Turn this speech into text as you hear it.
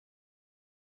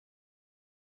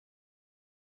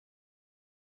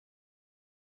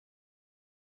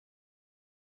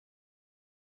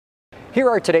Here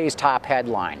are today's top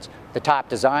headlines. The top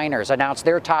designers announced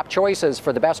their top choices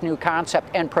for the best new concept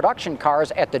and production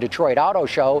cars at the Detroit Auto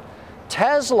Show.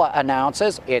 Tesla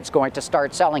announces it's going to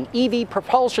start selling EV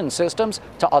propulsion systems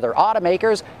to other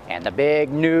automakers, and the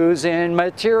big news in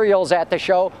materials at the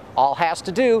show all has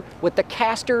to do with the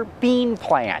Castor bean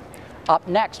plant. Up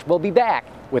next, we'll be back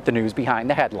with the news behind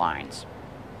the headlines.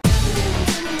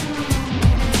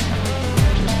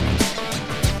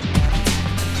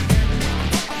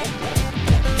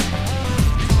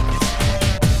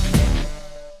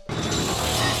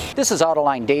 This is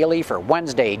Autoline Daily for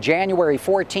Wednesday, January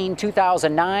 14,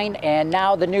 2009, and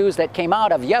now the news that came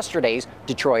out of yesterday's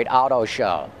Detroit Auto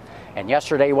Show. And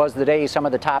yesterday was the day some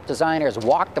of the top designers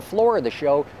walked the floor of the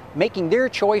show, making their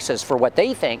choices for what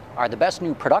they think are the best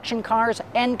new production cars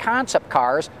and concept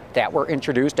cars that were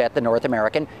introduced at the North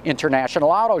American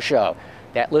International Auto Show.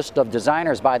 That list of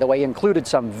designers, by the way, included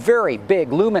some very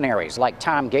big luminaries like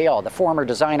Tom Gale, the former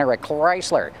designer at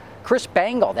Chrysler, Chris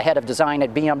Bangle, the head of design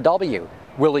at BMW,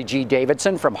 Willie G.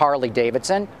 Davidson from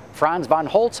Harley-Davidson, Franz von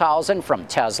Holzhausen from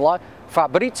Tesla,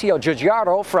 Fabrizio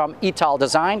Giugiaro from Ital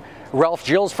Design, Ralph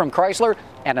Gilles from Chrysler,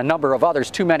 and a number of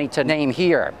others too many to name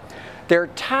here. Their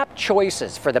top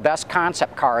choices for the best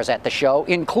concept cars at the show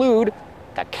include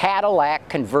the Cadillac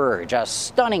Converge, a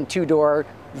stunning two-door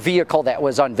vehicle that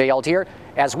was unveiled here,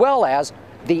 as well as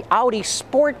the Audi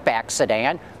Sportback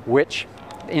sedan, which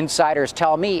insiders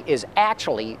tell me is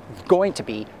actually going to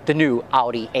be the new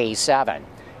Audi A7.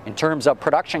 In terms of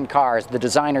production cars, the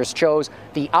designers chose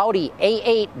the Audi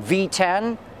A8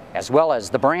 V10 as well as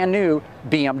the brand new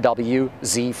BMW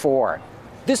Z4.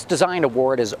 This design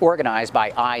award is organized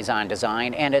by Eyes on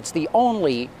Design, and it's the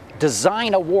only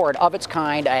design award of its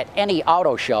kind at any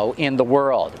auto show in the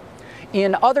world.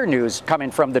 In other news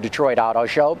coming from the Detroit Auto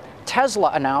Show,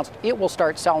 Tesla announced it will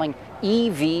start selling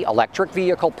EV, electric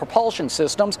vehicle propulsion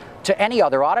systems, to any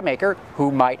other automaker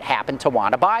who might happen to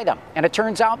want to buy them. And it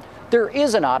turns out there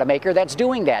is an automaker that's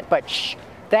doing that, but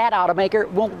that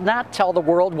automaker will not tell the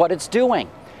world what it's doing.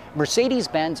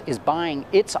 Mercedes-Benz is buying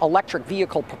its electric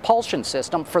vehicle propulsion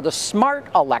system for the smart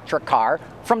electric car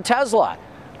from Tesla.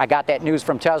 I got that news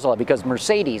from Tesla because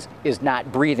Mercedes is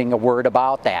not breathing a word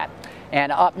about that.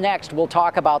 And up next, we'll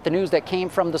talk about the news that came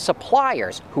from the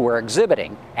suppliers who are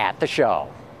exhibiting at the show.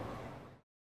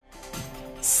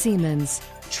 Siemens,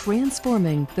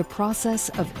 transforming the process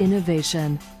of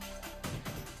innovation.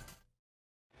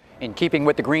 In keeping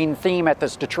with the green theme at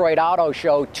this Detroit Auto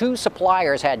Show, two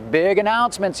suppliers had big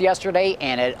announcements yesterday,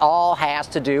 and it all has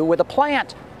to do with a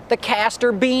plant, the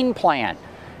Castor bean plant.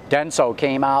 Denso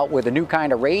came out with a new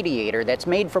kind of radiator that's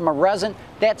made from a resin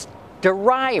that's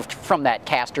derived from that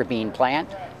Castor bean plant.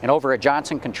 And over at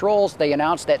Johnson Controls, they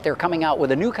announced that they're coming out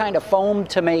with a new kind of foam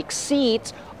to make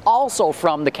seats, also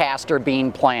from the Castor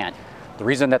bean plant. The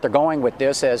reason that they're going with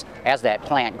this is, as that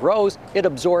plant grows, it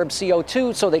absorbs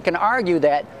CO2, so they can argue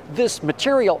that this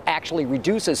material actually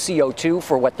reduces CO2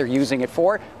 for what they're using it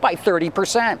for by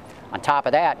 30%. On top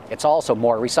of that, it's also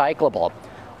more recyclable.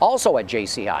 Also at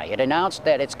JCI, it announced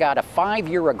that it's got a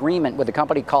 5-year agreement with a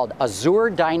company called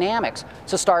Azure Dynamics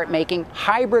to start making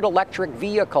hybrid electric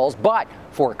vehicles, but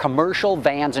for commercial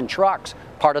vans and trucks,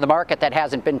 part of the market that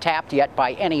hasn't been tapped yet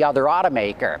by any other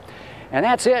automaker. And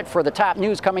that's it for the top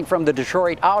news coming from the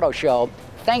Detroit Auto Show.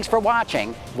 Thanks for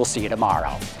watching. We'll see you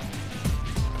tomorrow.